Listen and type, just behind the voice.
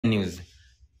News,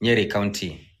 Nyeri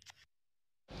County.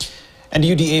 And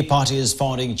UDA Party's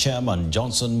founding chairman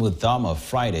Johnson Muthama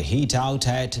Friday hit out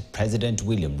at President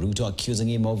William Ruto, accusing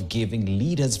him of giving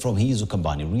leaders from his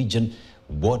Ukambani region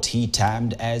what he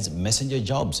termed as messenger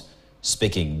jobs.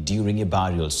 Speaking during a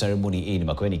burial ceremony in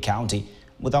Makueni County,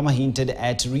 Muthama hinted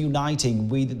at reuniting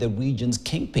with the region's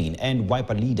kingpin and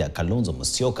Wiper leader Kalonzo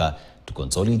Musyoka to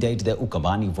consolidate the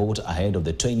Ukambani vote ahead of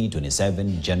the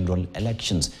 2027 general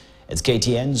elections. As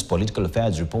KTN's political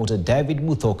affairs reporter David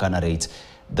Muthoka narrates,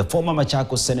 the former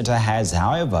Machakos senator has,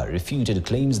 however, refuted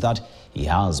claims that he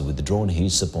has withdrawn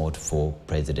his support for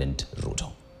President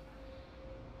Ruto.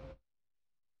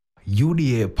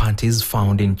 UDA Party's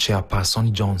founding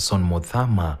chairperson Johnson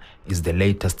Muthama is the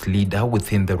latest leader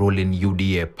within the ruling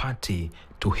UDA Party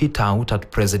to hit out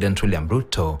at President William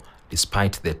Ruto,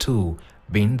 despite the two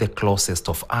being the closest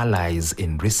of allies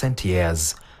in recent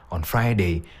years. On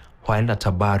Friday, while at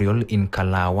a burial in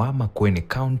Kalawa, Makueni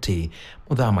County,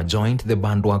 Muthama joined the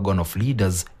bandwagon of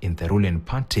leaders in the ruling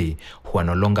party who are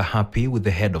no longer happy with the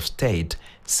head of state,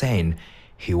 saying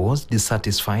he was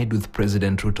dissatisfied with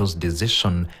President Ruto's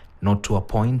decision not to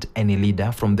appoint any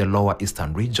leader from the lower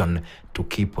eastern region to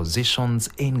key positions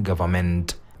in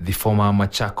government. The former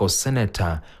Machakos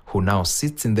senator, who now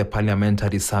sits in the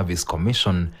Parliamentary Service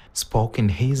Commission, spoke in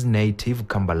his native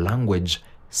Kamba language,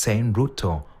 saying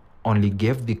Ruto only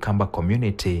gave the Kamba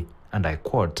community, and I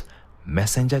quote,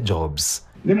 messenger jobs.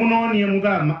 Ni munaoni ya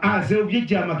Muthama ase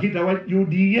ukicha makita wa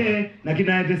UDA na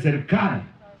kinaete serikali.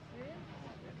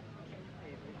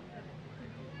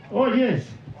 Oh yes.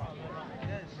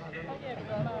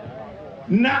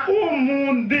 Na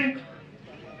umundi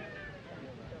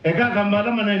eka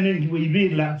kambala mana nengi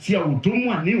ibila sia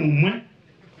utumwa ni umwe.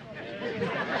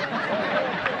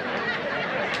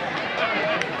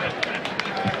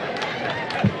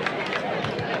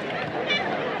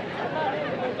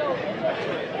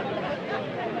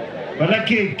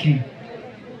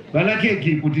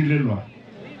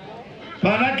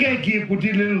 Balakeki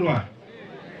kutilelwa.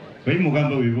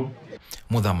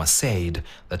 Muthama said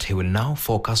that he will now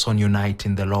focus on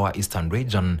uniting the lower eastern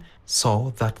region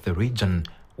so that the region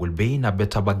will be in a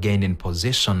better bargaining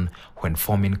position when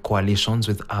forming coalitions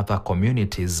with other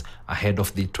communities ahead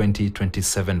of the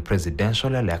 2027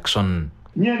 presidential election.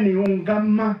 Nyeni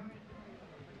ungama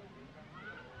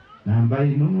namba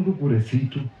inono kure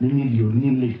situ ni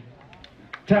milioni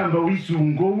tamba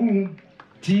wisungo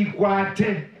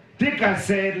tikwate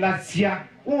tikaselasia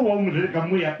uwa umreka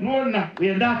muya nona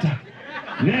uyendata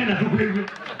nena tukwigwe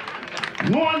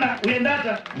nona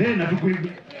uyendata nena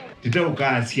tukwigwe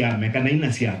titauka siame kana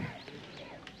ina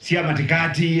siama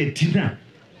tikati yetina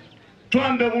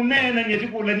twambe unena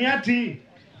nyetikula nyati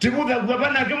tikuza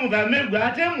gwabana ke Muthamegwa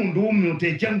ate mundu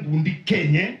umyotecha ngundi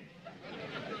kenye.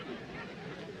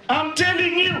 I'm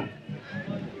telling you,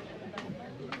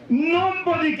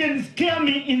 nobody can scare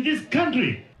me in this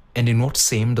country. And in what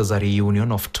seemed as a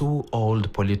reunion of two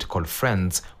old political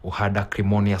friends who had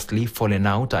acrimoniously fallen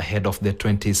out ahead of the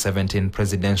 2017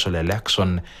 presidential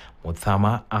election,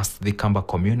 Muthama asked the Kamba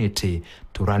community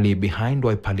to rally behind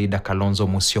Wiper leader Kalonzo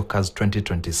Musyoka's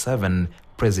 2027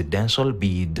 presidential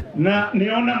bid. Na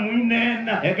niona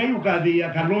muinena ekayukadhi ya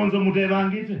Kalonzo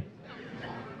mutebangite.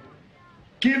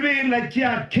 Kibila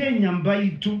cha Kenya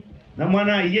mbaitu na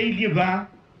mwana yeiliva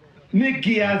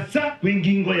nikiasa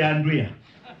kwingingo ya Andrea.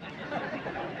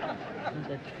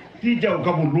 Tija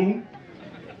ukabulu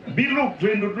bilu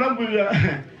kwendo tulabu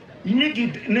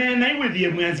inyiki na iwedhiye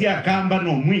mwazi ya Kamba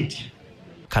no mwiti.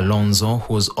 Kalonzo,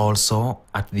 who was also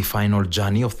at the final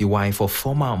journey of the wife of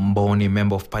former Mboni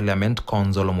Member of Parliament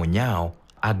Konzolo Munyao,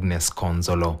 Agnes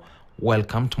Konzolo,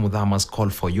 welcomed Muthama's call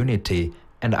for unity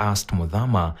and asked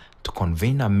Muthama to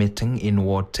convene a meeting in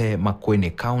Wote,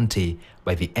 Makueni County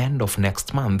by the end of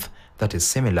next month that is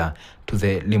similar to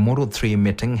the Limuru 3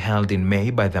 meeting held in May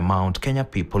by the Mount Kenya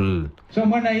people. So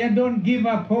Mwana, don't give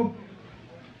up hope.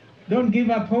 Don't give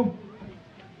up hope.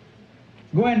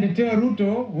 Go and tell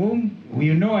Ruto, whom we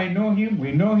know, I know him,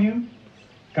 we know him.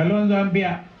 Kalonzo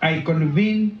Ambia, I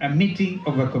convene a meeting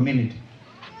of a community.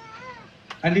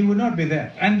 And he will not be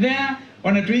there. And there,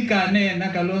 on a tweaka ne na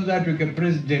Kalonzo atwike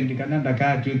president kananda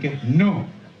ka atwike no.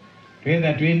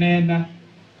 Whether twinena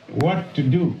what to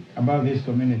do about this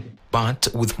community. But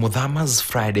with Muthama's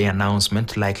Friday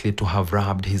announcement likely to have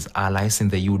rubbed his allies in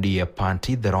the UDA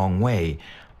party the wrong way,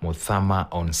 Muthama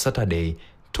on Saturday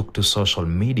took to social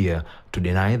media to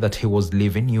deny that he was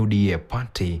leaving UDA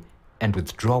party and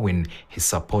withdrawing his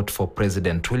support for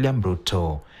President William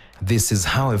Ruto. This is,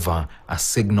 however, a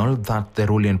signal that the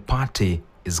ruling party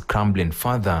is crumbling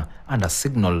further and a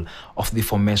signal of the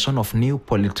formation of new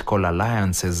political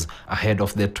alliances ahead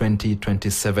of the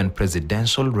 2027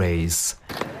 presidential race.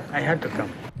 I had to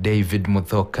come. David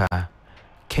Muthoka,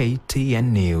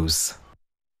 KTN News.